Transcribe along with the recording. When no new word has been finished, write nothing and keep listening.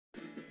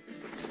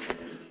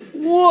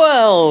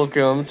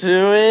Welcome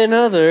to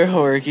another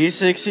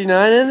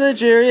Horky69 in the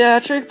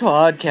Geriatric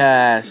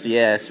Podcast.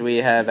 Yes, we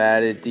have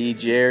added the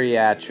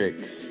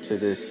geriatrics to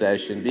this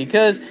session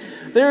because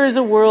there is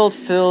a world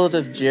filled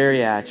of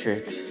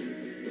geriatrics.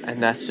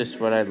 And that's just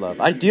what I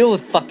love. I deal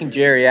with fucking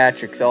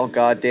geriatrics all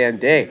goddamn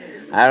day.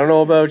 I don't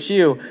know about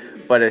you,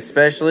 but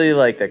especially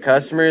like the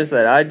customers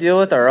that I deal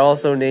with are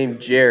also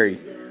named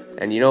Jerry.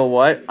 And you know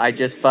what? I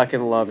just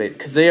fucking love it.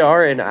 Because they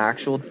are an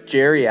actual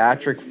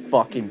geriatric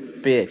fucking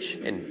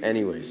bitch. And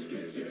anyways,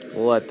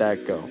 we'll let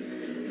that go.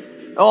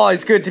 Oh,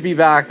 it's good to be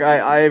back.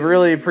 I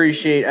really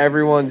appreciate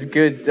everyone's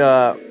good,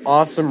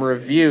 awesome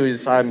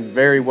reviews. I'm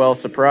very well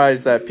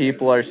surprised that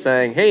people are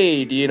saying,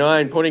 hey, do you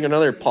mind putting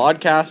another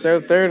podcast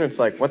out there? And it's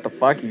like, what the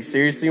fuck? You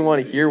seriously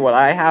want to hear what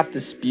I have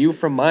to spew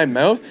from my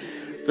mouth?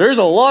 There's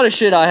a lot of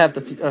shit I have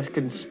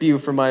to spew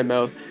from my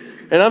mouth.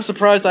 And I'm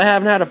surprised I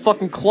haven't had a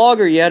fucking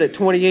clogger yet at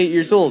 28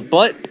 years old.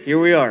 But here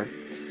we are.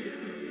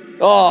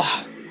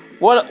 Oh,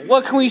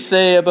 what can we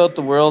say about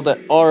the world that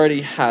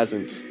already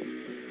hasn't?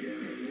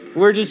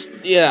 We're just,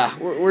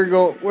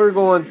 we're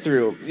going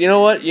through. You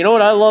know what? You know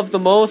what I love the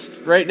most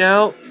right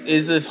now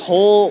is this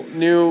whole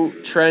new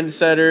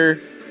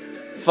trendsetter,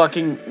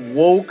 fucking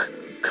woke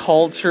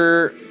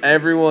culture.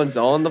 Everyone's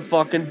on the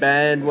fucking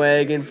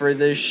bandwagon for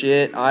this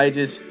shit. I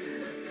just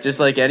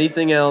like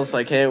anything else,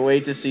 I can't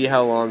wait to see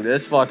how long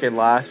this fucking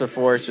lasts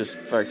before it's just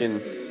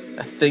fucking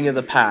a thing of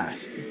the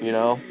past, you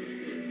know?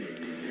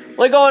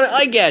 Like,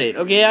 I get it,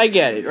 okay? I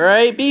get it,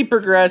 alright? Be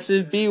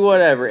progressive, be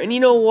whatever. And you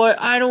know what?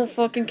 I don't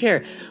fucking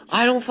care.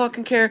 I don't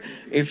fucking care.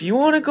 If you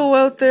want to go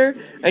out there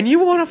and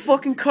you want to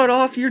fucking cut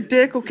off your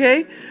dick,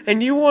 okay?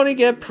 And you want to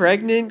get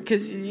pregnant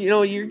because, you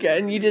know, you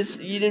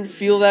didn't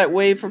feel that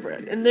way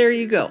and there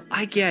you go.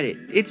 I get it.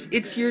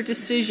 It's your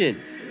decision.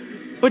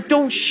 But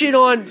don't shit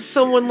on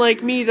someone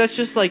like me that's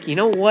just like, you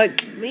know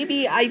what?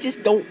 Maybe I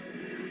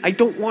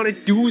don't want to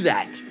do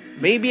that.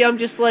 Maybe I'm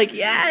just like,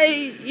 yeah,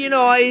 you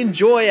know, I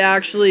enjoy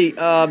actually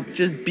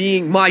just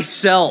being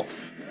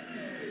myself.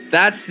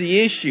 That's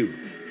the issue.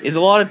 Is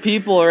a lot of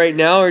people right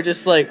now are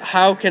just like,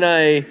 how can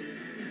I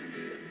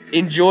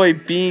enjoy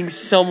being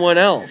someone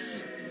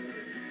else?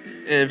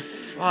 And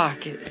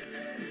fuck it.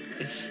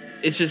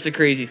 It's just a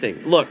crazy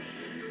thing. Look,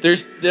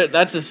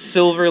 that's a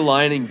silver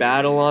lining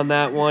battle on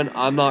that one.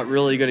 I'm not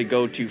really going to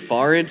go too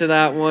far into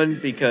that one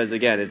because,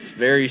 again, it's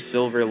very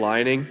silver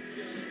lining.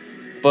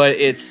 But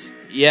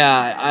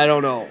I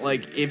don't know.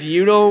 Like, if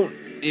you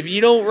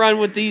don't run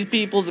with these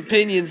people's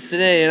opinions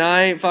today, and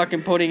I ain't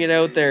fucking putting it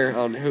out there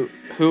on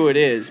who it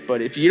is,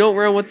 but if you don't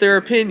run with their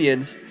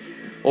opinions,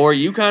 or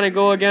you kind of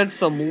go against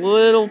some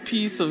little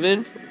piece of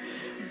info,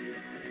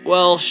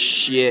 well,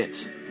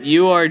 shit.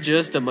 You are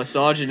just a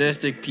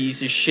misogynistic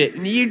piece of shit.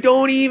 And you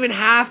don't even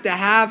have to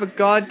have a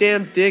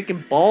goddamn dick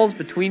and balls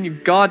between your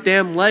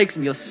goddamn legs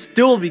and you'll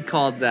still be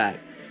called that.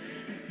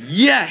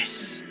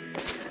 Yes!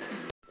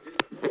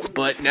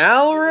 But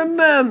now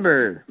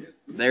remember,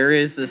 there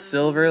is the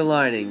silver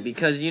lining.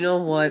 Because you know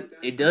what?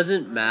 It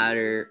doesn't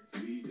matter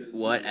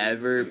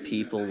whatever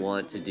people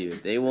want to do.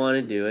 If they want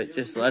to do it,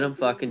 just let them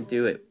fucking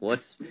do it.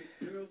 What's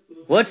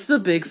the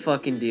big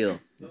fucking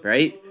deal?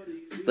 Right?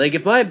 Like,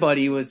 if my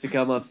buddy was to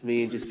come up to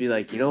me and just be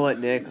like, you know what,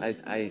 Nick,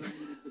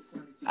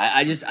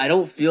 I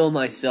don't feel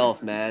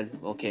myself, man,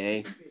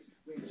 okay?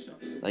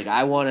 Like,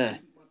 I wanna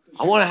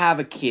have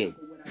a kid,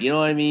 you know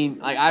what I mean?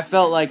 Like, I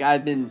felt like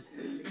I've been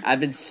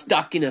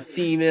stuck in a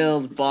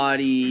female's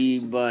body,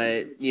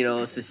 but, you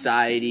know,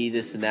 society,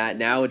 this and that.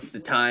 Now it's the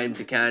time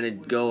to kind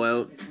of go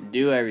out and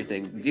do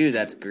everything. Dude,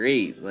 that's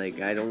great. Like,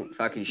 I don't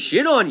fucking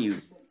shit on you.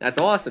 That's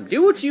awesome.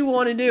 Do what you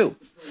want to do.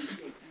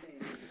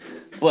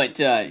 But,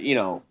 you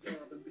know,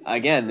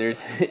 again,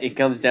 it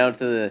comes down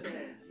to the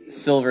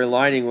silver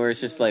lining where it's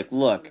just like,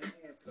 look,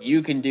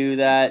 you can do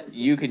that,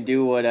 you can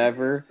do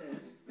whatever.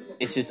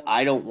 It's just,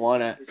 I don't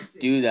want to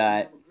do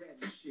that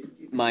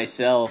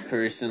myself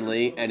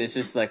personally, and it's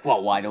just like,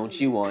 well, why don't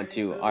you want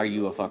to? Are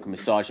you a fucking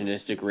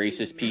misogynistic,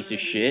 racist piece of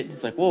shit?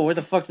 It's like, whoa, where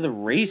the fuck did the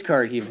race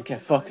card even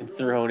get fucking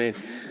thrown in?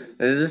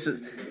 And this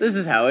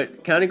is how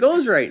it kind of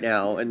goes right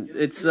now, and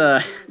it's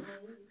tough.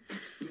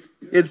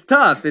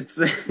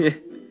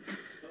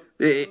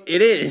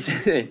 It is.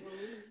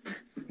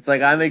 It's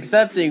like, I'm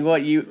accepting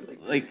what you,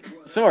 like,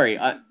 sorry,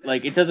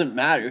 it doesn't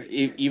matter,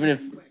 even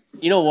if,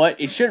 you know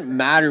what, it shouldn't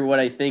matter what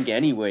I think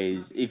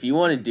anyways. If you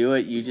want to do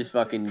it, you just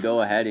fucking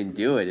go ahead and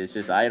do it. It's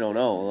just, I don't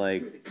know,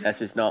 like, that's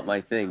just not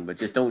my thing, but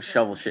just don't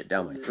shovel shit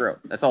down my throat.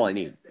 That's all I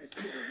need.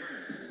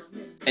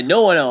 And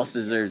no one else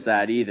deserves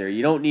that either.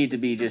 You don't need to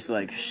be just,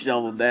 like,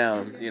 shoveled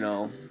down, you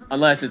know.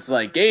 Unless it's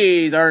like,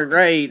 gays aren't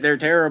right, they're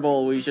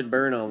terrible, we should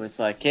burn them. It's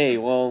like, hey,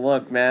 well,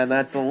 look, man,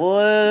 that's a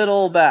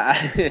little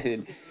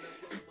bad.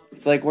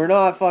 It's like, we're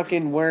not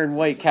fucking wearing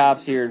white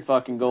caps here and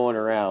fucking going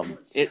around.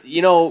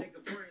 You know,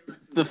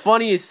 the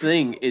funniest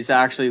thing is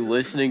actually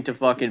listening to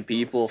fucking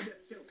people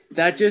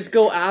that just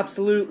go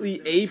absolutely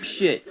ape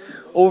shit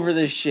over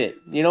this shit.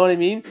 You know what I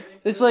mean?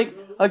 It's like,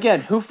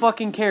 again, who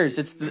fucking cares?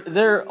 It's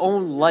their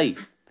own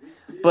life.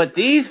 But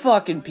these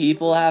fucking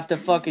people have to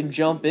fucking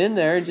jump in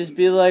there and just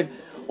be like,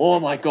 oh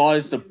my god,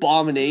 it's an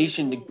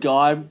abomination to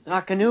God.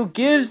 Fucking who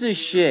gives a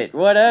shit?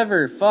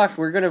 Whatever. Fuck,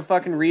 we're gonna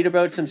fucking read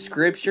about some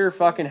scripture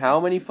fucking how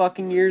many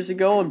fucking years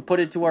ago and put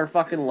it to our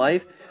fucking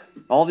life?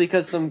 All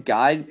because some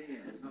guy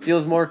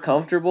feels more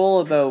comfortable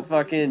about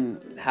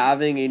fucking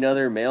having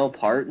another male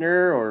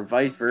partner or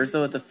vice versa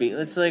with the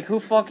female. It's like,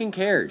 who fucking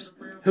cares?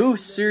 Who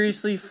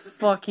seriously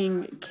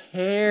fucking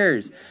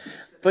cares?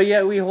 But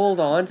yet we hold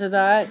on to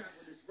that.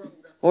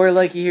 Or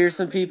like you hear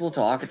some people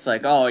talk, it's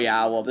like, oh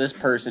yeah, well this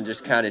person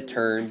just kind of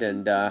turned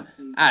and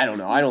I don't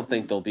know, I don't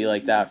think they'll be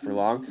like that for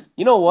long.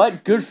 You know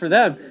what? Good for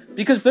them.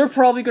 Because they're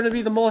probably going to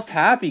be the most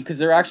happy because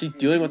they're actually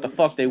doing what the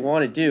fuck they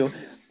want to do.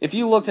 If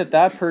you looked at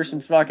that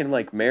person's fucking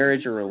like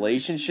marriage or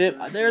relationship,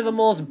 they're the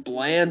most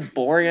bland,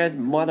 boring ass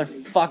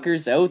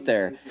motherfuckers out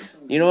there.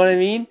 You know what I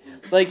mean?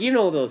 Like, you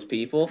know those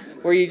people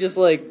where you just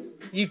like,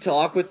 you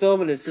talk with them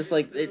and it's just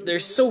like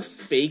they're so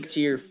fake to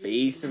your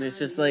face and it's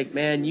just like,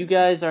 man, you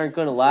guys aren't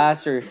gonna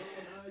last. Or,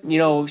 you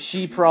know,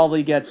 she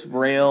probably gets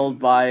railed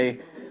by,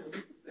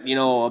 you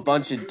know, a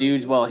bunch of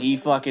dudes while he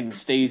fucking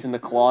stays in the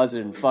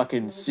closet and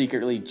fucking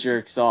secretly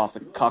jerks off,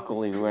 the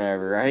cuckolding or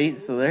whatever, right?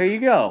 So there you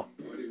go.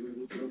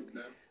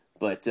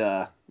 But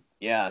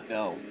yeah,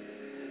 no,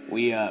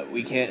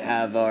 we can't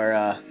have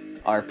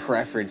our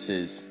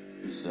preferences,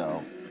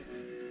 so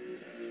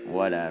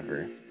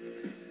whatever.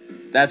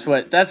 That's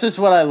just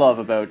what I love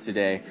about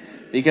today,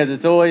 because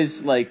it's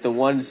always like the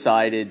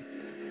one-sided.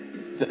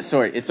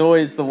 It's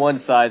always the one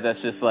side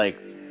that's just like,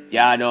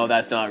 yeah, no,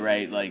 that's not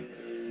right. Like,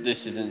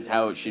 this isn't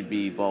how it should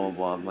be. Blah blah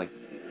blah. I'm like,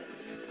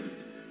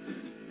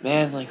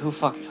 man, like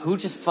who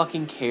just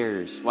fucking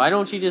cares? Why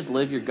don't you just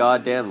live your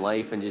goddamn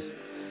life and just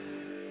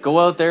go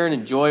out there and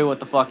enjoy what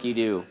the fuck you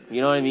do?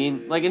 You know what I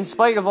mean? Like, in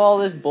spite of all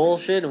this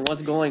bullshit and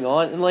what's going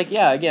on, and like,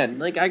 yeah, again,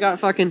 like I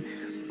got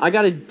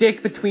a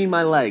dick between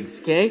my legs.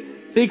 Okay.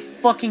 Big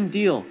fucking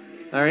deal,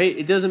 alright?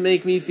 It doesn't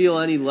make me feel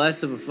any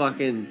less of a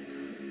fucking,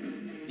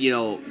 you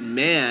know,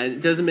 man.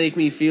 It doesn't make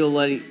me feel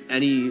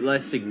any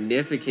less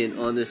significant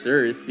on this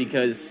earth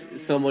because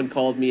someone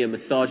called me a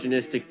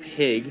misogynistic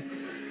pig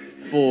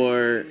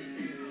for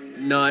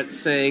not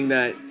saying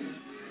that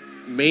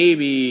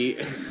maybe...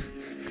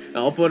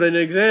 I'll put an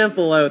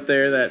example out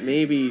there that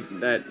maybe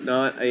that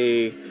not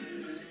a,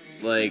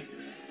 like...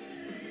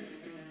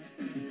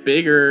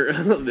 bigger,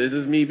 this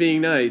is me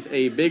being nice,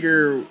 a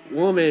bigger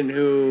woman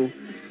who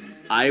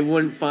I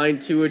wouldn't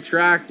find too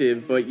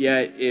attractive, but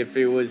yet if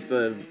it was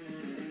the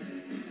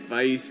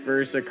vice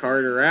versa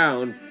card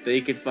around, they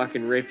could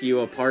fucking rip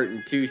you apart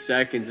in 2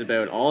 seconds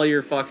about all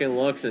your fucking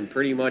looks and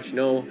pretty much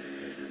know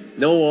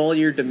all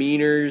your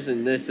demeanors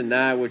and this and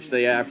that, which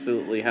they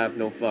absolutely have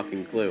no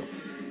fucking clue.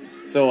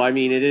 So, I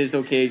mean, it is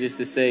okay just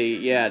to say,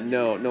 yeah,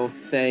 no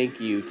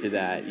thank you to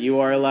that. You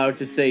are allowed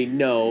to say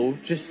no,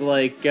 just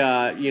like,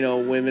 you know,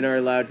 women are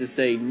allowed to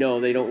say no,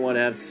 they don't want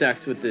to have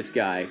sex with this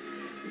guy.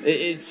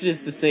 It's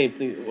just the same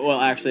thing. Well,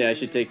 actually, I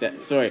should take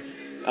that. Sorry.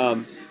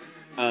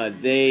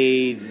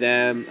 They,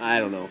 them, I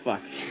don't know,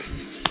 fuck.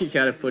 You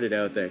gotta put it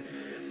out there.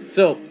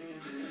 So,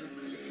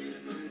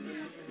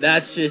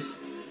 that's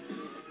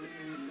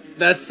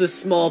the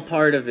small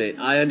part of it.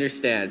 I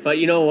understand. But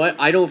you know what?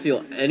 I don't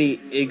feel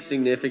any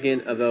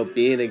insignificant about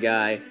being a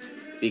guy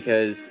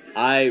because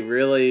I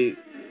really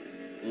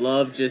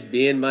love just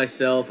being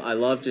myself. I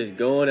love just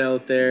going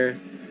out there.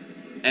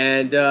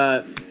 And,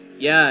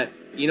 yeah,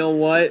 you know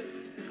what?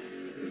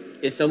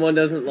 If someone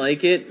doesn't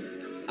like it,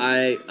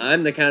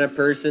 I'm the kind of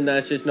person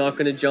that's just not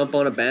going to jump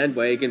on a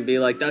bandwagon and be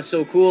like, that's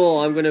so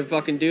cool, I'm going to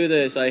fucking do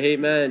this, I hate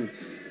men.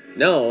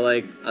 No,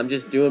 like, I'm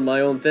just doing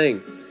my own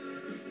thing.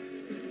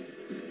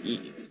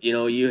 You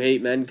know, you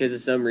hate men because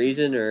of some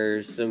reason,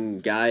 or some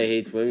guy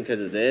hates women because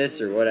of this,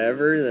 or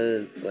whatever,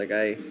 then it's like,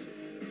 I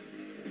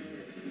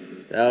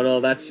don't know,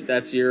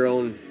 that's your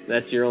own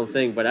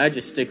thing, but I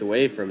just stick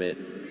away from it.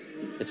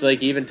 It's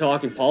like even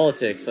talking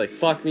politics, like,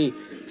 fuck me.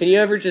 Can you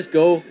ever just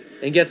go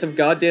and get some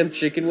goddamn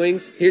chicken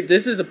wings? Here,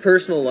 this is a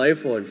personal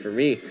life one for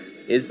me,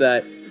 is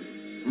that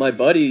my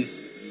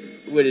buddies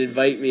would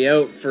invite me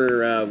out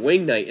for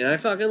wing night, and I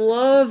fucking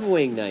love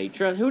wing night.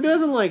 Who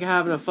doesn't like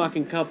having a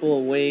fucking couple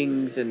of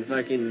wings and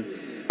fucking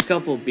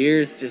couple of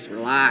beers, just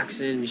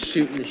relaxing,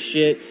 shooting the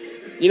shit?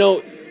 You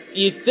know,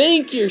 you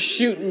think you're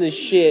shooting the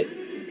shit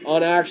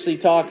on actually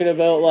talking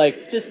about,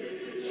 like, just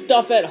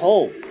stuff at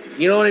home.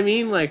 You know what I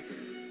mean? Like,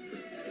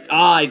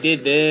 I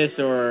did this,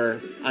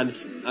 or I'm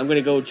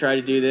gonna go try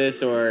to do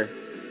this, or,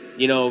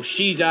 you know,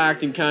 she's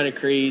acting kind of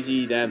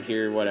crazy, them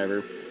here,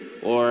 whatever.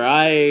 Or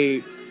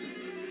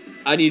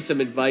I need some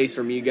advice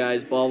from you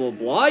guys, blah, blah,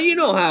 blah. You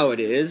know how it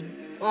is.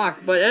 Fuck.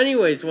 But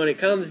anyways, when it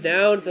comes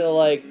down to,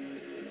 like,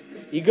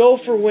 you go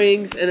for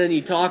wings, and then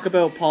you talk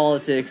about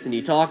politics, and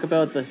you talk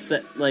about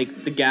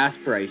the gas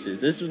prices.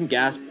 This one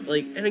gas,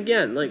 like, and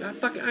again, like,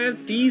 I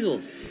have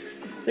diesels.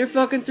 They're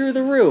fucking through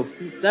the roof.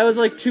 That was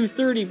like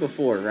 $2.30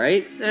 before,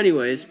 right?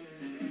 Anyways,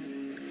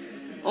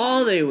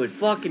 all they would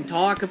fucking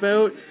talk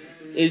about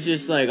is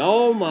just like,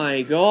 oh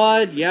my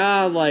god,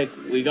 yeah, like,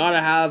 we gotta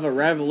have a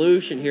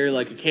revolution here,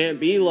 like, it can't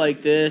be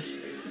like this,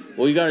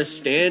 we gotta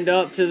stand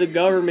up to the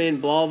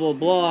government, blah, blah,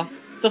 blah.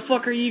 The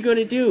fuck are you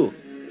gonna do?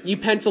 You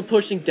pencil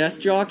pushing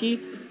desk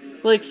jockey?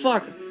 Like,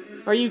 fuck.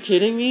 Are you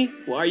kidding me?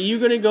 Well, are you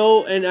gonna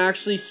go and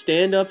actually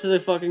stand up to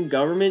the fucking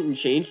government and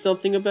change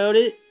something about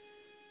it?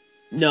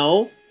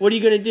 No. What are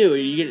you gonna do? Are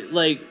you gonna,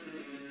 like,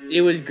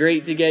 it was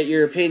great to get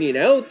your opinion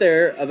out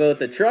there about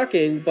the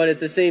trucking, but at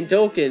the same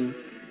token,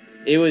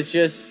 it was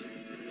just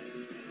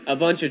a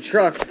bunch of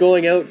trucks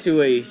going out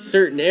to a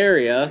certain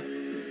area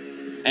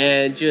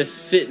and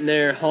just sitting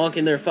there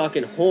honking their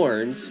fucking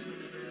horns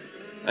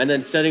and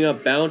then setting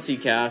up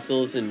bouncy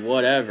castles and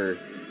whatever.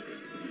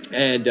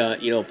 And,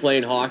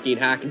 playing hockey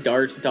and hacking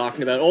darts and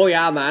talking about, oh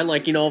yeah, man,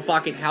 like,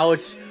 fucking how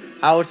it's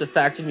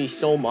affected me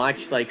so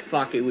much. Like,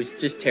 fuck, it was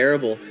just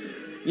terrible.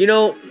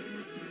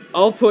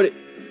 I'll put it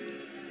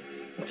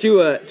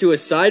to a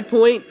side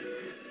point.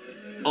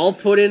 I'll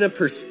put in a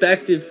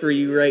perspective for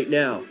you right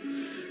now.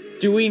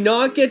 Do we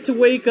not get to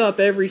wake up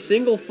every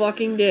single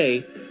fucking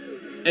day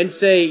and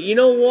say, you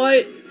know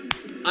what?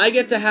 I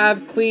get to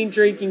have clean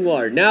drinking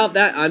water. Now,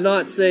 that I'm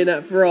not saying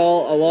that for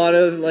all. A lot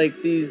of,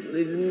 like,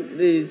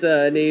 these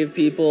native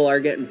people are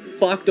getting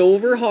fucked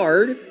over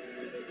hard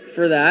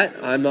for that.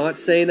 I'm not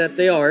saying that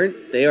they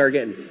aren't. They are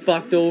getting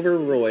fucked over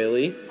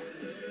royally.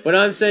 But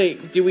I'm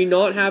saying, do we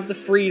not have the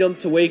freedom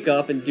to wake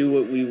up and do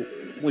what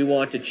we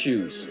want to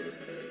choose?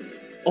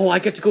 Oh, I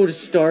get to go to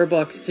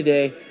Starbucks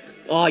today.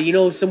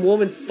 Oh, some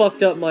woman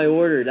fucked up my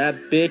order.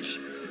 That bitch.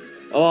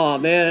 Oh,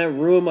 man, that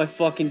ruined my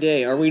fucking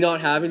day. Are we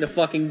not having to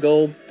fucking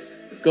go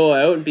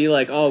out and be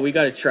like, oh, we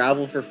gotta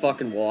travel for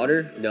fucking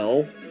water?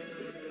 No.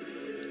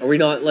 Are we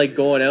not, like,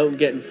 going out and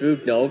getting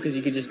food? No, because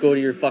you could just go to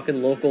your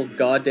fucking local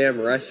goddamn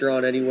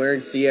restaurant anywhere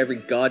and see every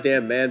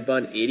goddamn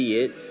man-bun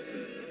idiot.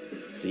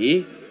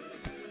 See?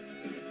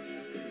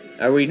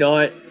 Are we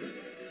not...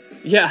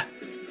 Yeah.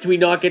 Do we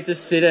not get to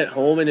sit at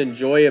home and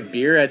enjoy a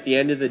beer at the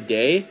end of the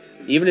day?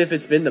 Even if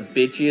it's been the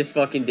bitchiest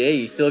fucking day,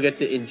 you still get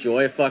to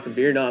enjoy a fucking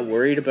beer, not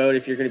worried about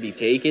if you're going to be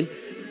taken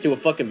to a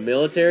fucking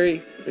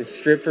military and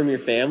stripped from your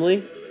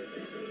family?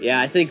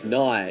 Yeah, I think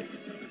not.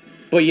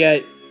 But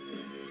yet,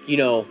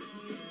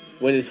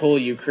 when this whole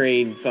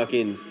Ukraine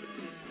fucking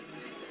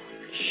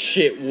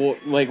shit,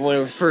 like when it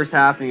was first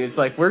happening, it's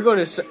like, we're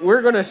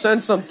gonna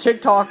send some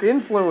TikTok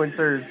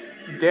influencers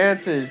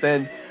dances,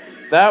 and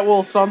that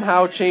will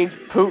somehow change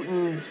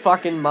Putin's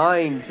fucking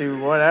mind to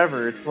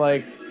whatever. It's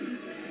like,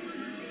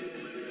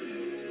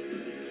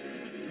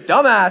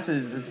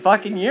 dumbasses. It's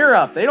fucking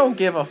Europe. They don't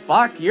give a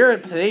fuck.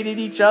 Europe hated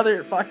each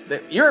other.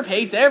 Europe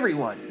hates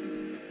everyone.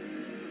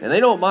 And they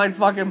don't mind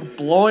fucking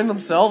blowing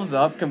themselves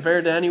up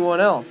compared to anyone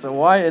else. So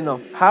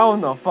how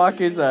in the fuck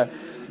is a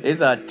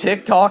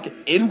TikTok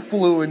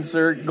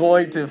influencer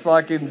going to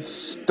fucking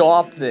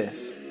stop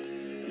this?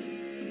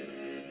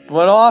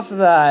 But off of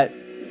that,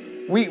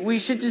 we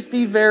should just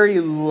be very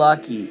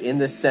lucky in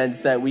the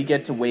sense that we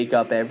get to wake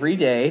up every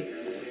day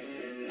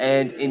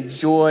and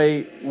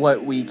enjoy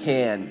what we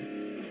can.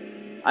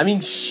 I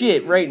mean,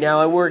 shit, right now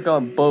I work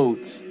on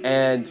boats,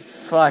 and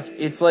fuck,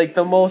 it's like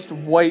the most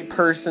white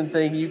person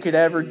thing you could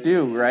ever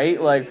do, right?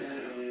 Like,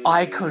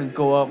 I couldn't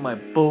go out my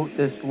boat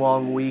this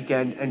long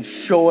weekend and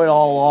show it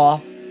all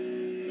off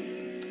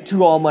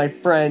to all my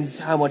friends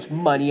how much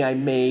money I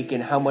make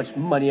and how much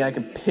money I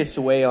can piss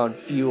away on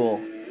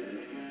fuel.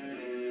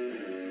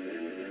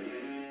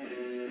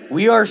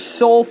 We are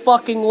so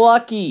fucking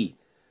lucky.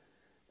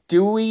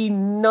 Do we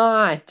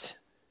not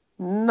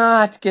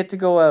get to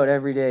go out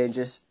every day and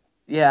just...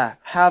 yeah,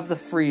 have the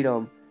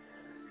freedom.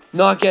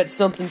 Not get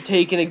something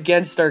taken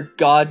against our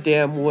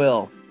goddamn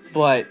will.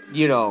 But,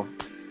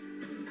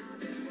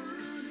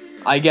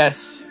 I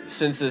guess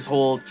since this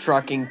whole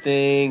trucking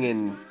thing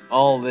and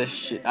all this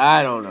shit,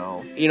 I don't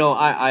know.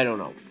 I don't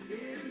know.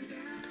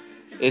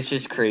 It's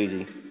just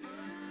crazy.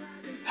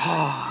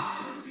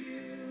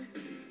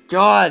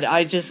 God,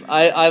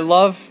 I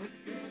love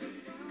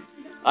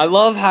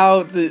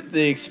how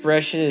the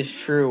expression is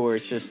true, where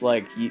it's just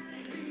like, it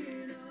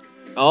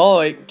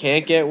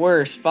can't get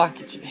worse. Fuck,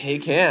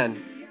 it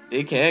can.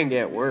 It can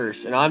get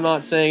worse. And I'm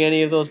not saying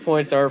any of those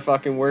points are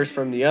fucking worse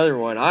from the other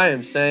one. I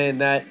am saying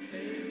that,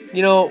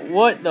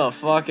 what the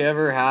fuck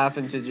ever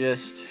happened to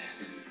just...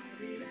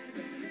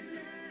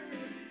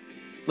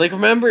 like,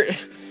 remember,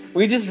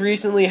 we just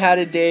recently had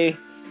a day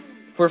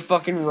where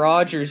fucking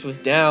Rogers was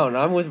down.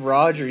 I'm with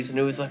Rogers, and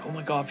it was like, oh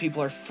my god,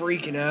 people are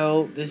freaking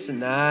out, this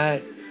and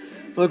that.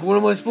 Like, what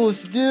am I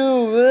supposed to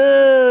do?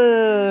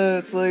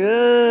 It's like,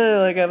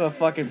 like I have a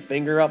fucking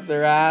finger up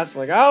their ass.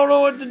 Like, I don't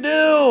know what to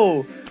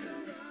do.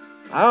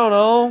 I don't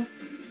know.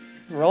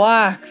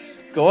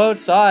 Relax. Go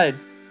outside.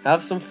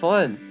 Have some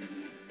fun.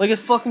 Like,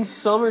 it's fucking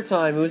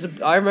summertime.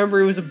 I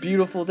remember it was a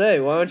beautiful day.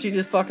 Why don't you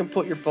just fucking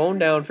put your phone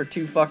down for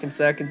 2 fucking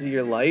seconds of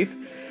your life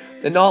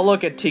and not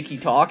look at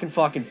TikTok and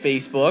fucking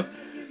Facebook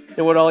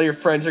and what all your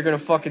friends are gonna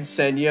fucking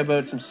send you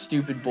about some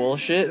stupid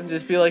bullshit, and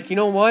just be like, you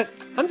know what?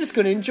 I'm just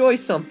gonna enjoy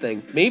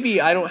something. Maybe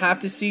I don't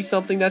have to see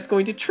something that's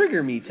going to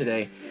trigger me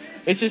today.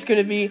 It's just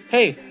gonna be,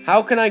 hey,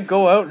 how can I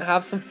go out and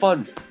have some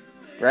fun?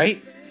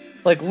 Right?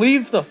 Like,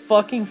 leave the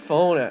fucking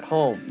phone at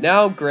home.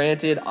 Now,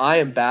 granted, I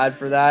am bad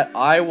for that.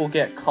 I will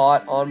get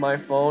caught on my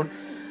phone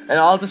and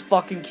I'll just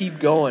fucking keep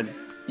going.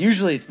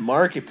 Usually it's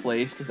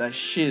Marketplace, because that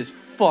shit is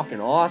fucking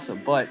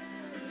awesome, but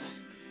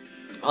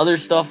other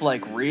stuff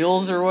like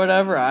Reels or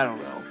whatever, I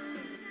don't know.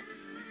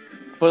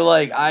 But,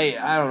 like, I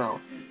don't know.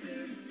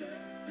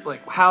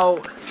 Like,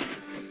 how...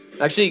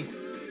 Actually,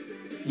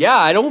 yeah,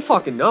 I don't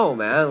fucking know,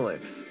 man.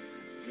 Like,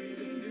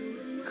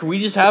 can we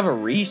just have a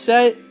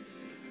reset?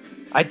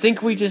 I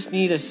think we just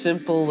need a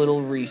simple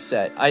little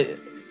reset.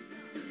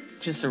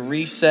 Just a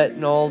reset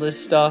and all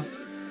this stuff.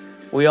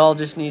 We all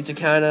just need to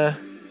kind of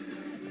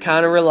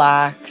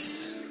relax.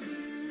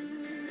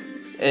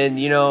 And,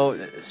 you know,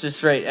 it's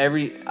just right.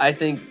 I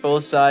think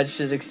both sides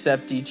should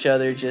accept each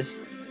other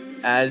just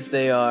as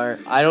they are.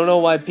 I don't know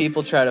why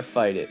people try to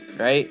fight it,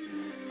 right?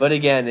 But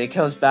again, it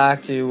comes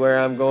back to where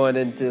I'm going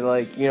into,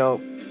 like, you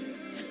know,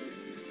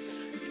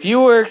 if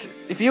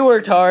you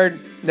worked hard,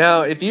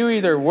 now, if you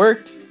either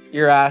worked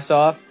your ass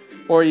off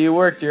or you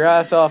worked your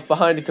ass off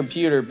behind a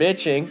computer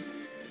bitching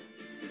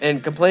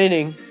and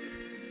complaining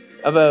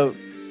about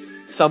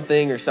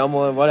something or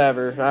someone,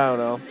 whatever, I don't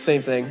know,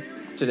 same thing,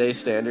 today's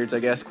standards, I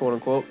guess, quote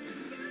unquote,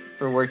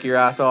 for working your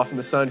ass off in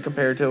the sun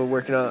compared to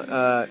working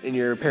in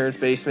your parents'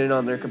 basement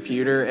on their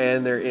computer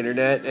and their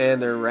internet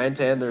and their rent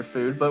and their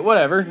food, but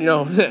whatever, you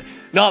know,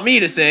 not me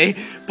to say,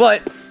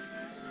 but,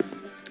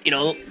 you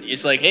know,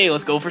 it's like, hey,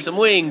 let's go for some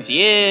wings,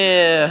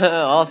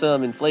 yeah,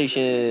 awesome,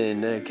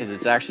 inflation, because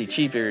it's actually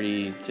cheaper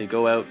to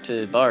go out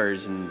to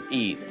bars and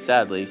eat,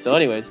 sadly. So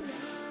anyways,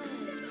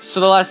 so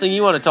the last thing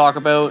you want to talk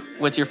about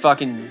with your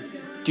fucking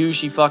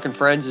douchey fucking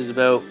friends is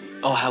about,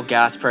 oh, how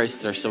gas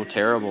prices are so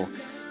terrible.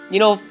 You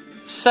know,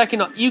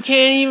 second, you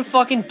can't even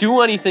fucking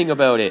do anything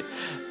about it.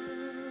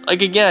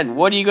 Like, again,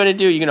 what are you going to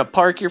do? You're going to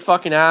park your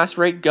fucking ass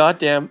right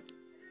goddamn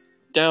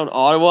down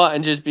Ottawa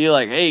and just be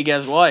like, hey,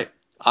 guess what?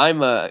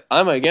 I'm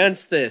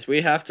against this.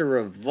 We have to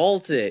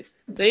revolt it.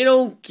 They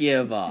don't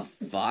give a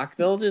fuck.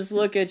 They'll just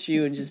look at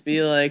you and just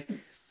be like,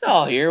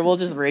 oh, here, we'll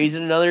just raise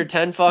it another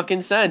 10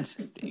 fucking cents.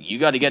 You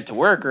got to get to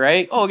work,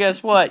 right? Oh,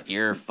 guess what?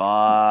 You're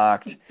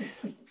fucked.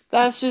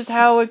 That's just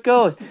how it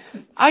goes.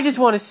 I just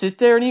want to sit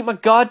there and eat my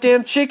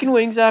goddamn chicken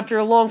wings after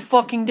a long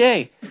fucking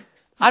day.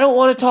 I don't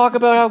want to talk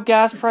about how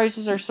gas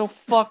prices are so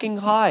fucking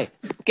high.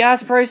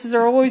 Gas prices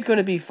are always going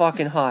to be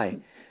fucking high.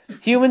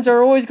 Humans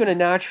are always going to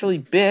naturally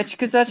bitch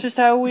because that's just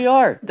how we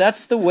are.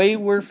 That's the way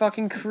we're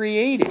fucking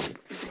created.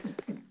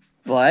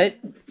 But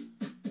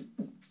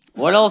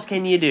what else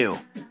can you do?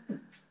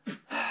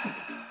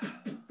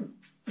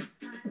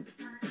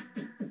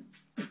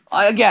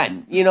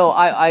 Again, you know,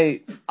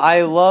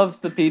 I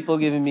love the people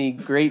giving me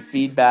great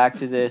feedback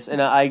to this,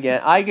 and I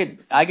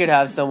could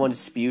have someone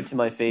spew to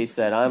my face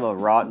that I'm a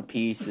rotten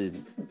piece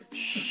of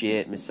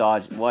shit,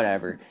 misogynist,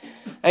 whatever.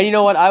 And you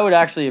know what? I would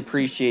actually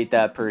appreciate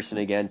that person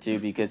again too,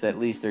 because at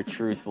least they're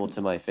truthful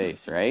to my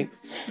face, right?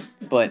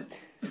 But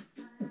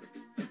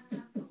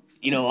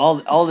you know,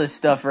 all this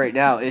stuff right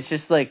now, it's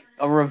just like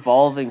a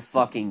revolving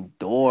fucking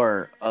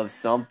door of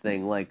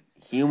something. Like,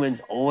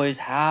 humans always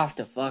have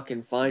to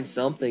fucking find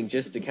something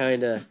just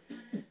to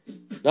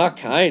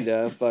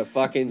but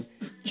fucking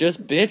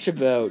just bitch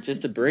about,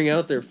 just to bring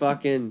out their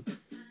fucking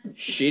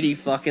shitty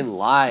fucking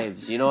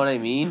lives, you know what I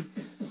mean?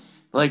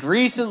 Like,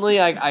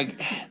 recently, I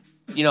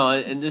you know,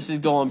 and this is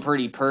going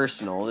pretty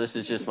personal, this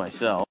is just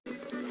myself,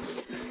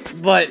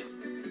 but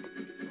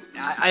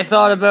I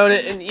thought about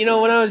it, and you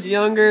know, when I was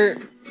younger,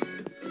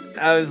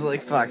 I was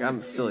like, fuck,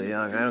 I'm still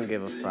young, I don't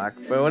give a fuck,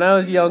 but when I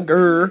was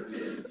younger,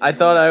 I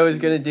thought I was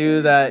gonna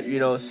do that, you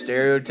know,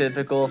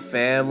 stereotypical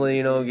family,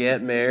 you know,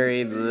 get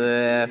married,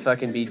 bleh,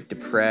 fucking be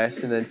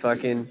depressed, and then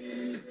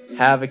fucking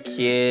have a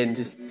kid and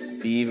just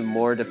be even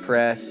more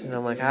depressed. And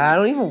I'm like, I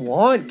don't even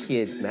want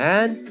kids,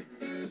 man.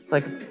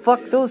 Like,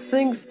 fuck those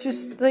things,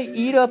 just, they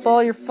eat up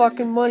all your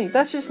fucking money.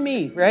 That's just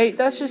me, right?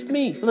 That's just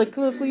me. Like,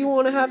 look, you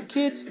want to have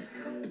kids?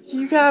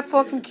 You can have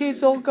fucking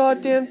kids all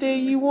goddamn day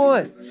you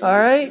want,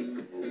 alright?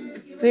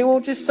 They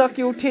won't just suck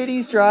your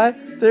titties dry.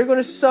 They're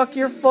gonna suck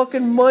your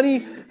fucking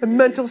money and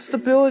mental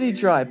stability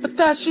dry. But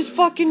that's just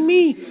fucking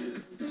me.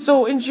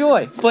 So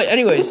enjoy. But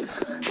anyways.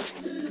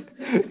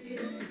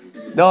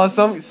 No,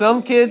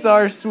 some kids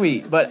are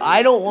sweet, but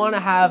I don't want to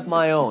have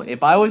my own.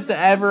 If I was to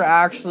ever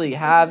actually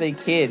have a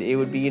kid, it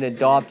would be an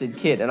adopted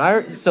kid.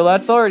 So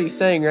that's already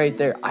saying right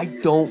there, I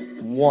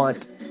don't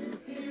want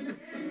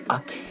a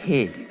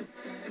kid.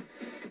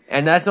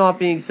 And that's not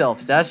being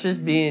selfish. That's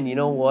just being, you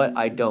know what,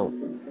 I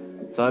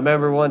don't. So I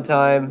remember one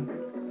time,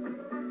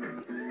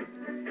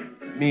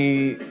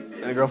 me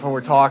and my girlfriend were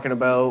talking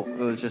about, it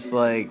was just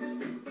like,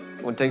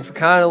 when things were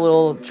kind of a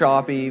little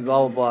choppy,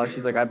 blah, blah, blah.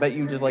 She's like, I bet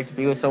you just like to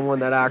be with someone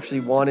that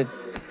actually wanted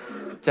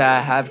to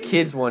have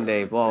kids one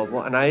day, blah, blah,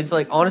 blah. And I was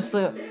like,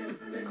 honestly, I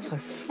was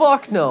like,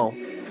 fuck no.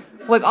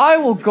 Like, I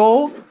will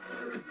go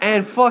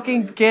and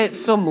fucking get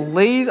some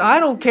I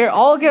don't care.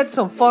 I'll get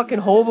some fucking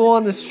hobo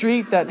on the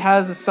street that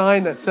has a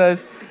sign that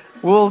says,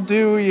 we'll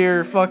do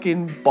your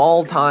fucking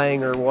ball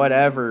tying or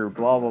whatever,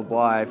 blah, blah,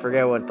 blah. I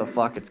forget what the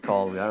fuck it's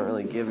called. I don't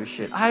really give a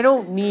shit. I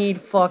don't need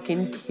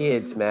fucking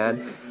kids,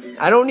 man.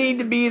 I don't need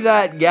to be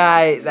that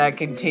guy that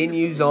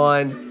continues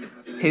on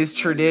his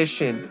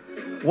tradition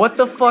What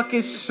the fuck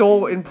is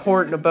so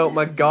important about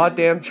my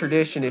goddamn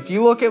tradition? If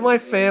you look at my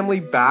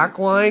family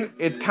backline,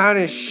 it's kind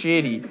of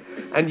shitty.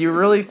 And you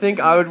really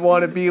think I would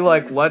want to be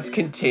like, let's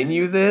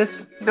continue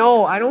this?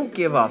 No, I don't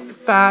give a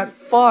fat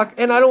fuck.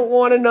 And I don't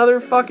want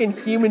another fucking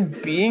human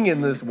being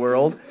in this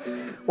world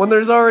when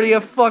there's already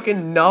a fucking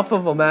enough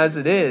of them as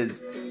it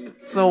is.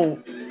 So,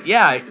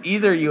 yeah,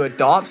 either you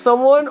adopt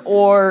someone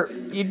or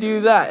you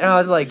do that. And I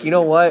was like, you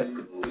know what?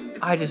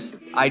 I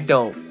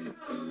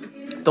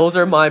don't. Those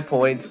are my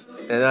points.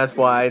 And that's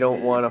why I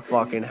don't want to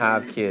fucking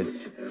have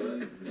kids.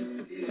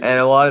 And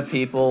a lot of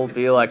people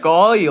be like,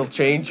 oh, you'll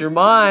change your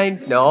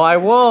mind. No, I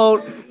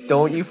won't.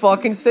 Don't you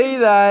fucking say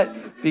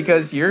that.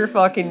 Because you're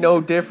fucking no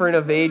different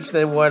of age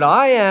than what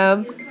I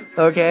am.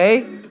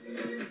 Okay?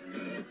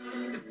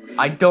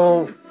 I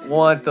don't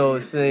want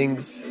those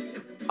things.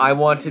 I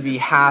want to be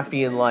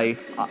happy in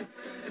life.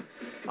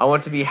 I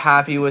want to be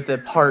happy with a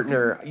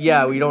partner.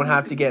 Yeah, we don't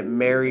have to get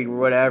married or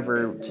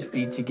whatever. Just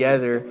be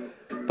together.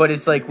 But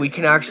it's like we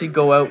can actually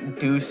go out and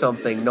do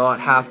something, not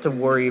have to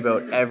worry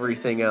about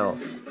everything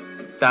else.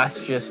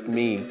 That's just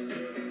me.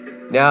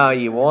 Now,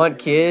 you want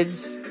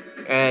kids,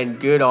 and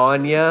good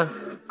on ya,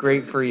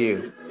 great for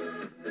you.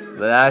 But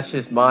that's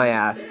just my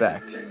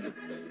aspect.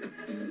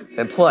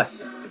 And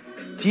plus,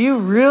 do you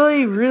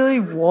really,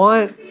 really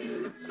want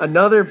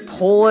another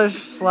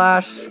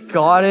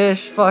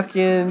Polish/Scottish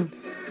fucking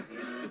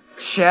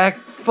Czech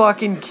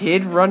fucking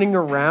kid running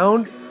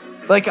around?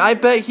 Like, I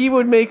bet he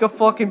would make a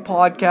fucking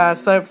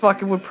podcast that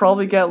fucking would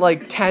probably get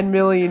like 10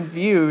 million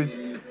views.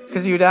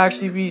 Because he would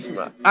actually be...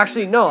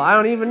 Actually, no, I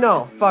don't even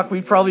know. Fuck,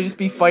 we'd probably just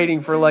be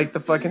fighting for like the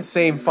fucking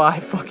same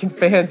 5 fucking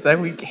fans that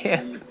we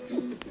can.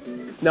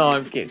 No,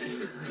 I'm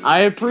kidding. I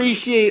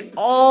appreciate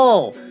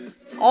all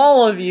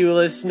of you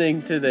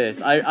listening to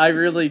this. I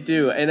really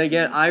do. And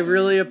again, I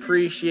really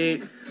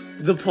appreciate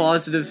the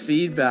positive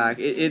feedback.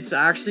 It's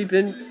actually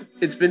been...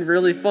 It's been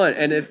really fun.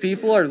 And if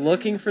people are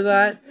looking for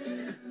that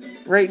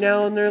right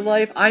now in their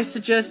life, I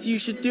suggest you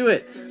should do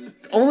it.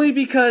 Only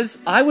because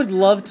I would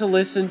love to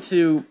listen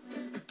to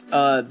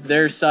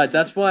their side.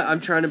 That's why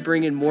I'm trying to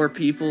bring in more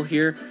people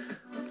here.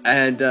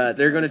 And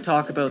they're going to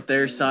talk about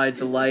their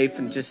sides of life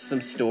and just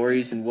some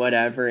stories and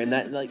whatever. And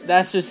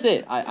that's just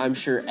it. I'm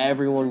sure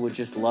everyone would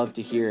just love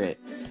to hear it.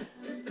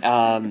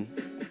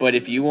 But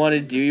if you want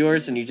to do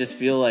yours and you just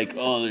feel like,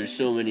 oh, there's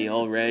so many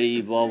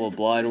already, blah, blah,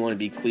 blah, I don't want to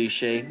be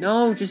cliche.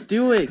 No, just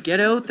do it.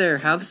 Get out there.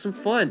 Have some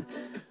fun.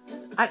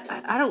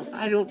 I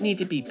don't need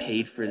to be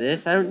paid for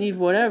this. I don't need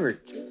whatever.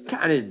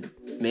 Kind of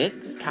admit,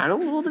 it's kind of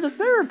a little bit of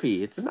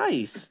therapy. It's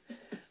nice.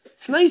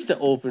 It's nice to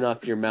open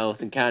up your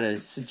mouth and kind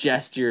of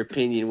suggest your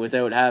opinion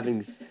without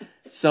having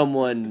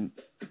someone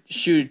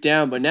shoot it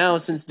down. But now,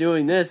 since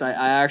doing this, I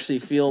actually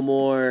feel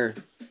more...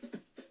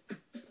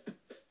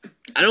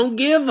 I don't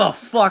give a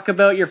fuck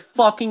about your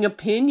fucking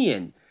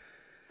opinion.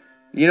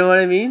 You know what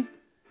I mean?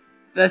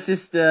 That's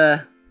just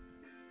how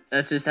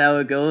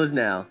it goes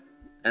now.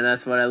 And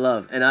that's what I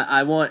love. And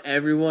I want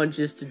everyone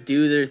just to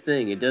do their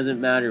thing. It doesn't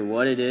matter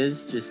what it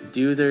is. Just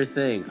do their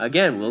thing.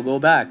 Again, we'll go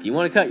back. You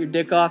want to cut your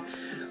dick off?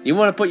 You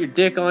want to put your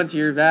dick onto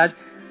your vag?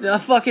 They'll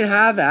fucking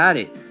have at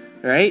it.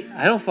 Right?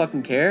 I don't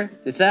fucking care.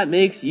 If that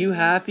makes you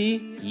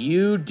happy,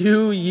 you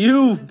do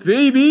you,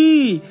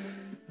 baby.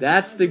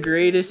 That's the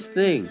greatest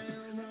thing.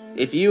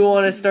 If you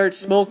want to start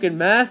smoking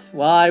meth,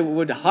 well, I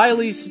would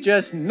highly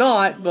suggest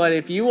not. But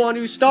if you want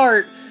to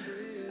start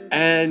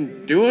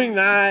and doing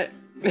that...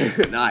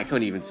 No, I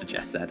couldn't even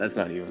suggest that. That's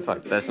not even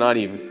fun. That's not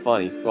even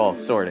funny. Well,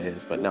 sort of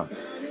is, but no.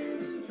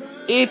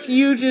 If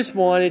you just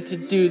wanted to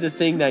do the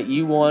thing that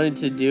you wanted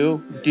to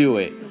do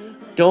it.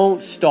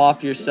 Don't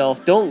stop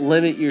yourself. Don't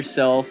limit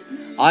yourself.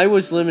 I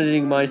was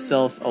limiting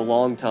myself a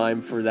long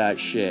time for that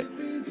shit.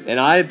 And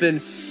I've been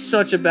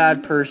such a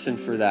bad person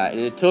for that.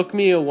 And it took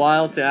me a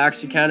while to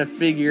actually kind of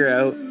figure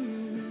out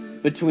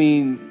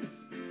between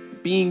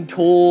being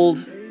told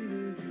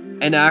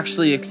and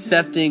actually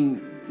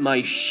accepting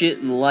my shit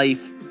in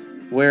life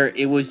where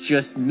it was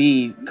just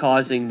me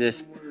causing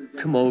this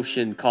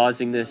commotion,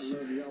 causing this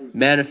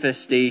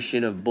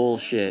manifestation of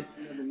bullshit.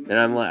 And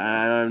I'm like,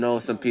 I don't know,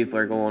 some people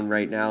are going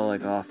right now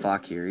like, oh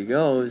fuck, here he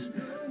goes.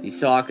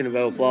 He's talking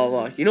about blah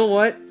blah. You know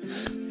what?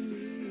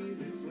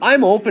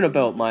 I'm open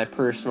about my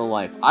personal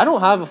life. I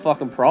don't have a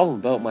fucking problem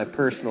about my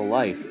personal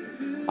life.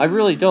 I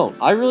really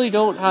don't. I really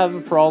don't have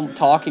a problem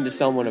talking to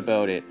someone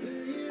about it.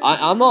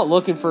 I'm not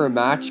looking for a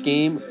match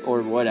game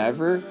or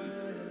whatever.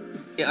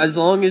 As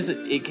long as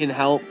it can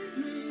help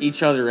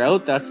each other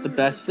out, that's the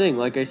best thing.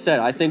 Like I said,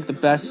 I think the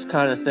best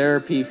kind of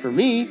therapy for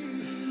me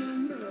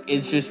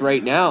is just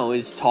right now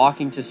is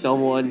talking to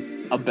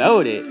someone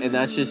about it, and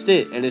that's just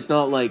it. And it's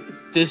not like,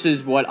 this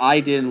is what I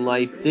did in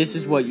life, this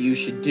is what you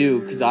should do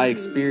because I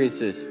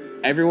experienced this.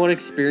 Everyone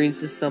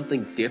experiences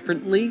something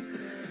differently,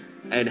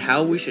 and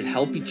how we should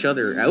help each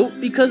other out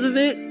because of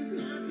it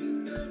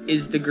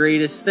is the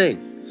greatest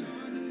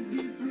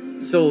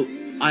thing. So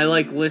I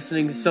like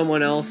listening to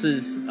someone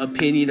else's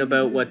opinion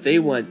about what they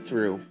went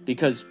through,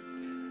 because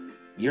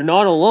you're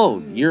not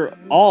alone. You're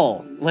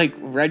all, like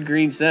Red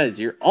Green says,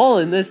 you're all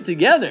in this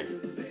together.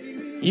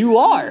 You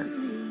are.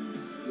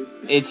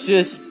 it's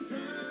just,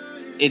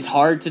 it's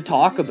hard to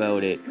talk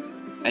about it.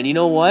 And you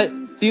know what?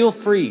 Feel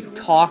free,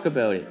 talk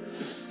about it.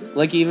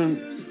 Like,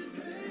 even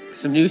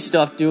some new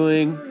stuff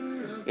doing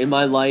in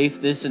my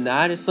life, this and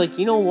that. It's like,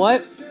 you know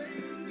what?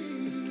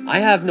 I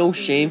have no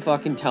shame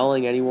fucking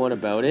telling anyone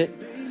about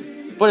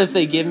it. But if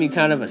they give me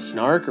kind of a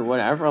snark or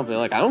whatever, I'll be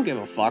like, I don't give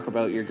a fuck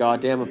about your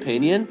goddamn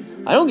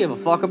opinion. I don't give a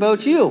fuck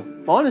about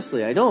you.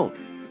 Honestly, I don't.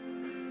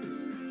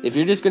 If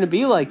you're just going to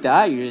be like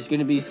that, you're just going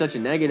to be such a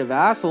negative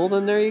asshole,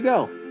 then there you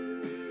go.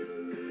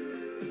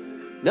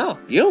 No,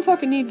 you don't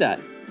fucking need that.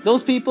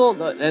 Those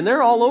people, and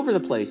they're all over the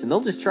place, and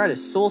they'll just try to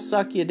soul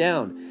suck you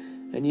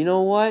down. And you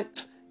know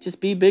what? Just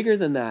be bigger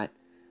than that.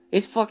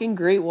 It's fucking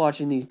great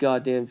watching these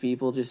goddamn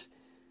people just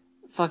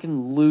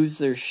fucking lose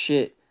their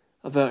shit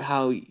about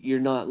how you're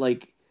not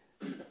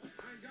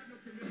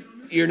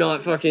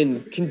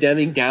fucking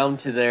condemning down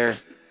to their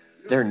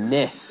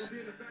ness,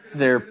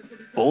 their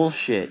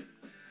bullshit.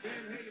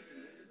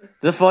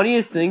 The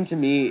funniest thing to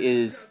me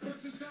is,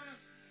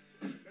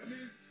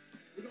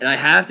 and I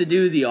have to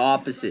do the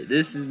opposite.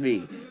 This is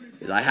me.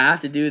 Is I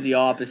have to do the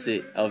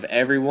opposite of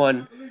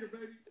everyone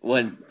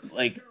when,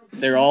 like,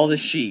 they're all the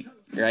sheep,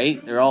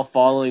 right? They're all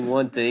following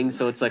one thing.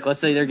 So it's like, let's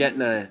say they're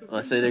getting a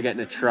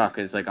truck.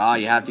 And it's like,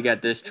 you have to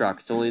get this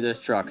truck. It's only this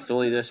truck. It's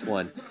only this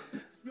one.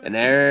 And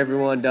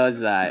everyone does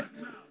that.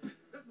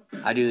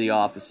 I do the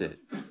opposite.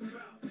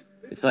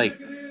 It's like,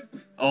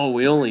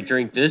 we only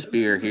drink this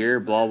beer here,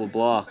 blah, blah,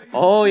 blah.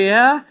 Oh,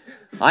 yeah?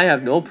 I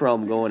have no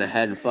problem going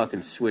ahead and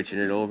fucking switching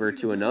it over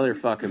to another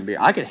fucking beer.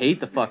 I could hate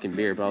the fucking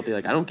beer, but I'll be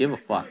like, I don't give a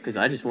fuck, because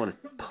I just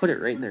want to put it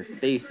right in their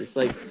face. It's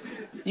like,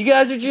 you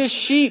guys are just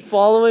sheep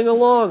following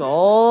along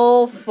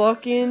all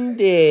fucking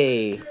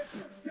day.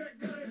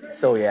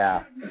 So,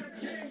 yeah.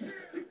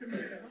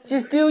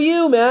 Just do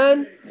you,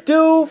 man.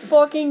 Do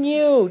fucking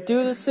you.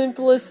 Do the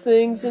simplest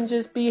things and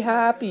just be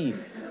happy.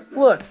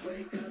 Look.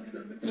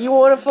 You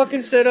want to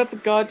fucking set up a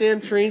goddamn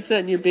train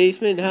set in your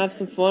basement and have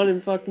some fun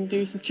and fucking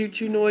do some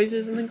choo-choo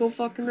noises, and then go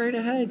fucking right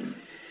ahead.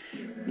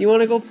 You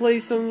want to go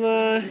play some,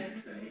 I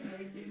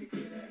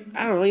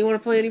don't know, you want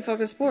to play any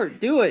fucking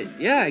sport? Do it.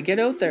 Yeah, get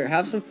out there.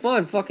 Have some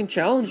fun. Fucking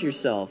challenge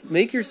yourself.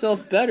 Make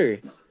yourself better.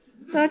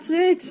 That's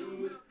it.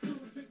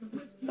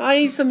 I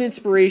ain't some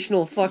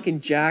inspirational fucking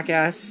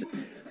jackass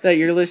that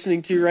you're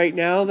listening to right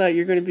now that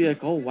you're going to be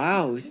like, oh,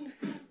 wow,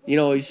 he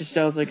just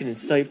sounds like an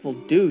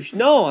insightful douche.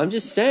 No, I'm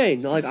just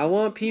saying, like, I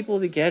want people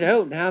to get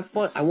out and have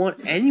fun. I want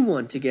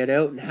anyone to get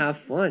out and have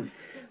fun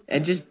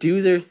and just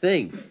do their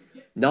thing.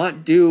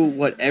 Not do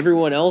what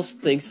everyone else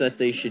thinks that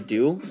they should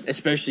do,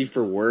 especially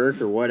for work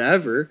or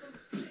whatever,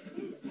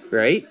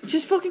 right?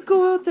 Just fucking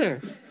go out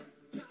there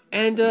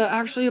and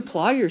actually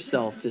apply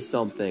yourself to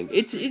something.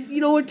 It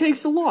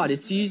takes a lot.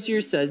 It's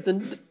easier said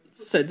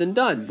than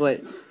done,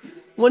 but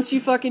once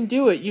you fucking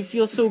do it, you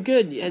feel so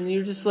good, and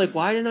you're just like,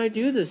 why didn't I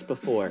do this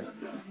before?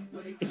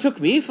 It took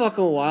me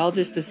fucking a while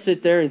just to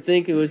sit there and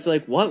think. It was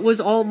like, what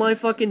was all my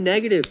fucking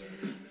negative?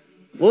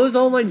 What was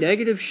all my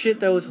negative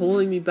shit that was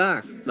holding me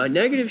back? My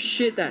negative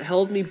shit that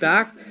held me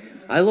back,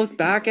 I look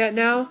back at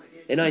now,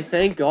 and I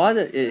thank God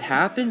that it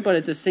happened, but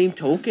at the same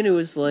token, it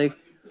was like,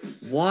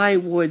 why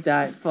would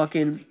that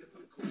fucking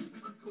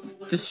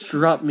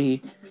disrupt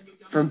me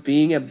from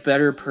being a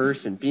better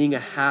person, being a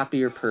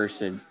happier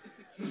person?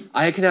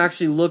 I can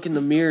actually look in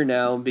the mirror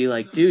now and be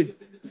like, dude,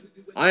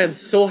 I am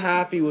so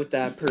happy with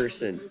that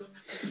person.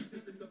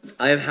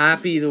 I am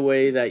happy the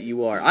way that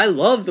you are. I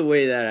love the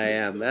way that I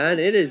am, man.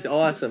 It is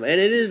awesome. And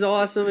it is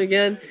awesome,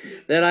 again,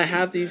 that I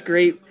have these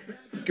great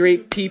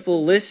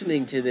people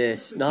listening to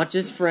this. Not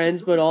just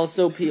friends, but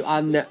also people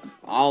I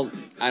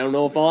don't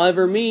know if I'll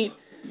ever meet,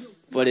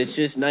 but it's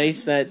just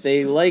nice that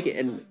they like it.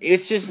 And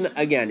it's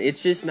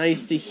just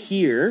nice to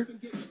hear,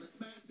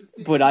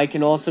 but I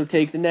can also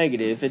take the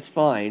negative. It's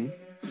fine.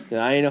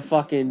 I ain't a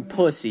fucking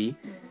pussy.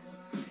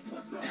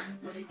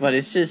 But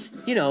it's just,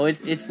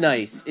 it's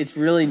nice. It's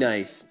really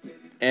nice.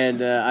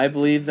 And I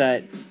believe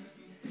that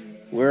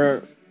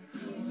we're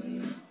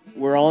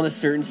all in a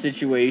certain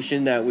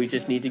situation that we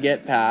just need to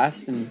get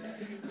past, and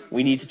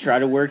we need to try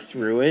to work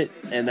through it,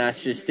 and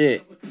that's just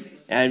it.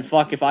 And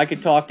fuck, if I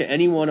could talk to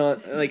any one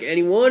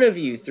of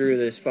you through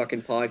this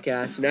fucking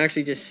podcast and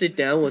actually just sit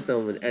down with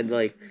them and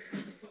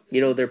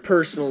their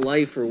personal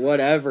life or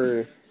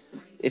whatever,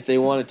 if they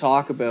want to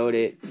talk about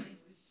it,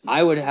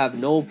 I would have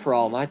no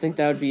problem. I think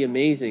that would be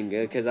amazing,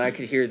 because I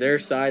could hear their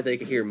side, they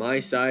could hear my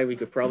side. We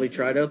could probably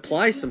try to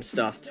apply some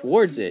stuff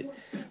towards it.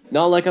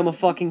 Not like I'm a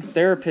fucking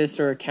therapist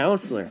or a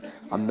counselor.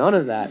 I'm none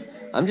of that.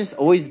 I'm just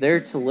always there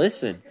to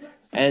listen.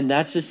 And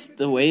that's just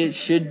the way it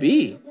should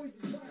be.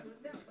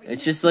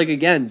 It's just like,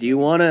 again, do you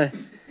want to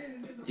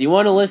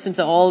listen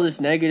to all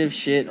this negative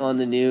shit on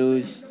the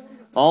news?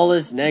 All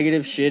this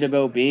negative shit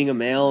about being a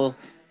male?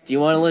 Do you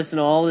want to listen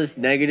to all this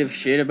negative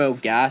shit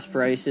about gas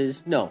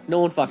prices? No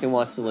one fucking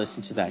wants to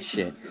listen to that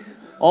shit.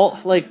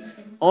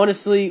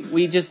 Honestly,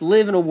 we just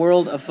live in a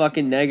world of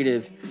fucking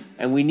negative,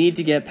 and we need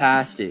to get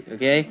past it,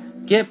 okay?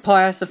 Get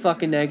past the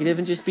fucking negative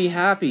and just be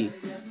happy.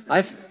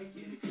 I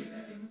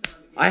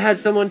had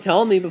someone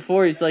tell me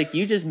before, he's like,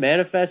 you just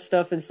manifest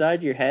stuff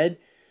inside your head,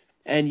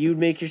 And you'd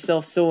make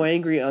yourself so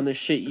angry on the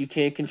shit you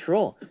can't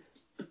control.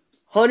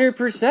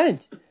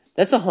 100%.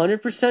 That's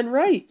 100%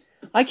 right.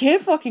 I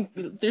can't fucking...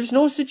 There's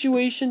no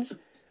situations...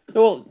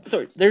 Well,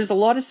 sorry, there's a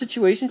lot of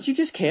situations you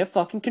just can't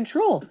fucking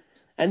control.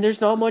 And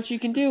there's not much you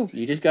can do.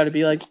 You just gotta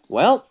be like,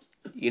 well,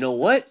 you know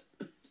what?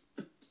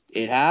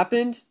 It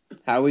happened.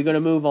 How are we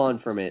gonna move on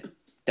from it?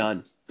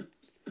 Done.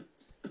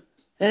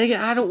 And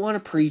again, I don't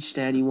want to preach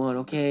to anyone,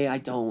 okay? I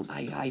don't.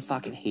 I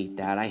fucking hate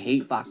that. I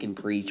hate fucking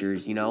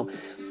preachers, you know?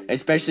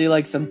 Especially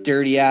like some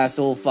dirty ass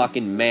old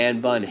fucking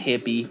man bun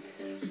hippie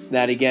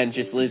that, again,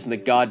 just lives in the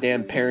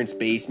goddamn parents'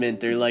 basement.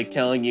 They're like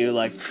telling you,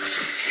 like,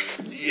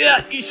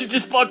 yeah, you should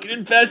just fucking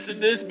invest in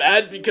this,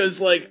 man, because,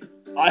 like,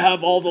 I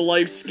have all the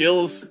life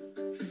skills.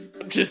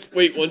 Just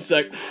wait one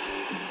sec.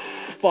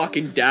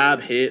 Fucking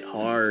dab hit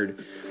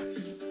hard.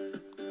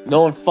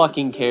 No one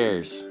fucking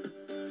cares.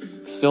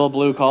 Still a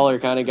blue collar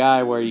kind of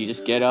guy where you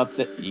just get up,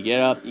 you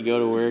go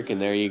to work,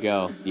 and there you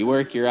go. You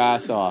work your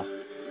ass off.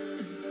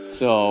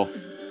 So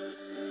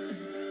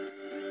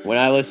when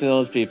I listen to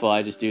those people,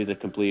 I just do the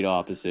complete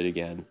opposite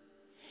again.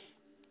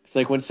 It's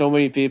like when so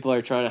many people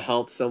are trying to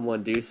help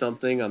someone do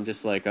something, I'm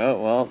just like,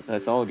 oh, well,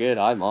 that's all good.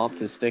 I'm opt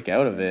to stick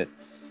out of it.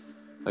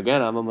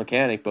 Again, I'm a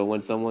mechanic, but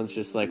when someone's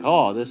just like,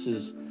 oh, this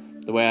is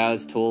the way I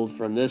was told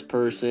from this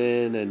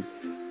person, and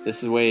this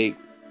is the way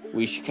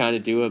we should kind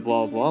of do it,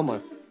 blah, blah, I'm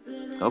like,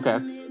 okay.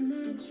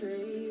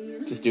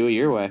 Just do it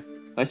your way.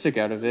 I stick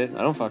out of it.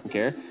 I don't fucking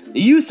care. It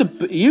used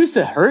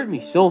to hurt me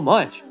so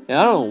much, and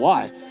I don't know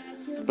why.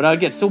 But I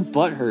would get so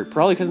butthurt,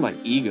 probably because of my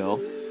ego.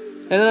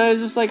 And then I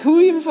was just like, who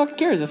even fucking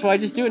cares? That's why I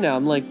just do it now.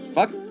 I'm like,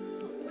 fuck,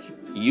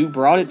 you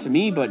brought it to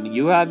me, but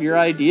you have your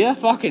idea?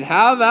 Fucking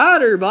have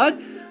at her,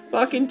 bud.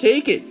 Fucking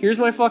take it. Here's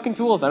my fucking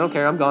tools. I don't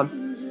care. I'm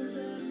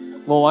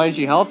gone. Well, why aren't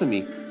you helping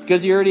me?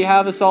 Because you already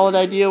have a solid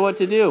idea what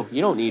to do.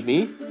 You don't need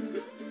me.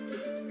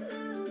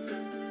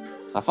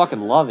 I fucking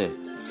love it.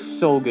 It's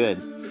so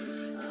good.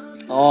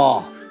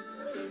 Oh.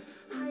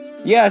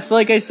 Yes,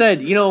 like I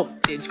said, you know,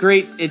 it's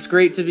great. It's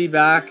great to be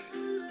back.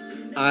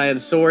 I am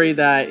sorry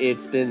that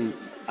it's been,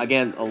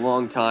 again, a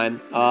long time.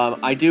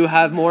 I do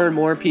have more and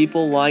more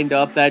people lined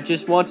up that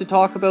just want to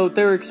talk about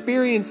their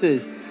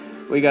experiences.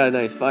 We got a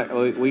nice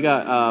we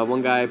got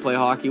one guy I play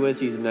hockey with.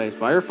 He's a nice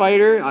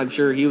firefighter. I'm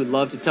sure he would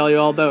love to tell you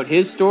all about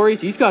his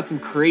stories. He's got some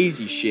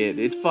crazy shit.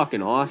 It's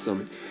fucking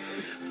awesome.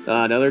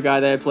 Another guy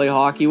that I play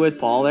hockey with,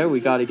 Paul there.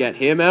 We got to get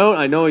him out.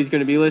 I know he's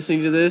going to be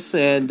listening to this,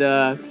 and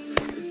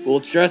well,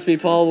 trust me,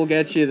 Paul, we'll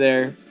get you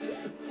there.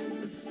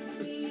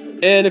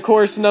 And, of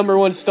course, number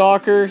one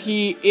stalker,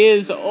 he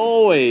is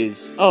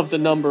always of the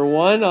number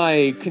one.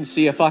 I can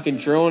see a fucking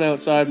drone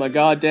outside my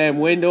goddamn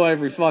window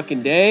every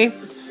fucking day.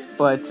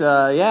 But,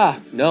 yeah,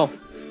 no.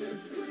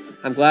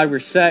 I'm glad we're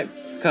set,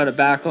 kind of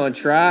back on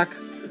track.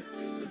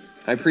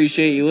 I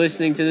appreciate you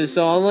listening to this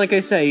song. Like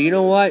I say, you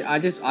know what?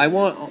 I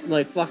want,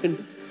 like,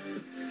 fucking...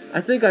 I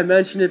think I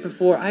mentioned it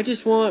before. I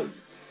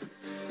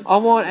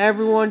want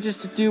everyone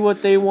just to do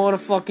what they want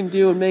to fucking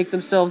do and make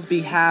themselves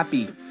be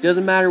happy.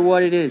 Doesn't matter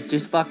what it is,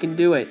 just fucking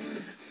do it.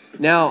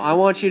 Now, I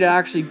want you to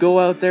actually go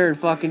out there and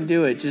fucking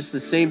do it. Just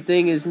the same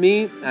thing as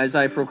me, as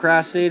I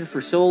procrastinated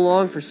for so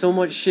long, for so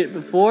much shit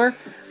before.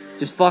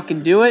 Just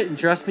fucking do it, and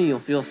trust me, you'll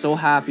feel so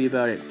happy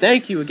about it.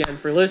 Thank you again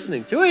for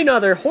listening to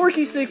another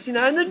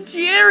Horky69, the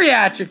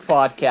Geriatric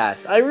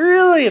Podcast. I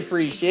really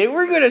appreciate it.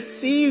 We're going to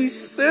see you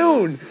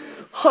soon.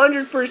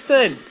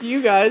 100%.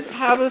 You guys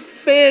have a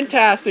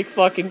fantastic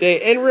fucking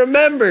day. And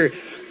remember,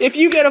 if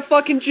you get a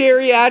fucking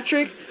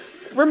geriatric,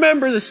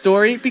 remember the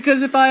story,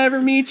 because if I ever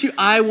meet you,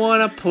 I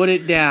want to put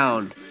it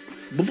down.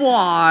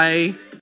 Bye-bye.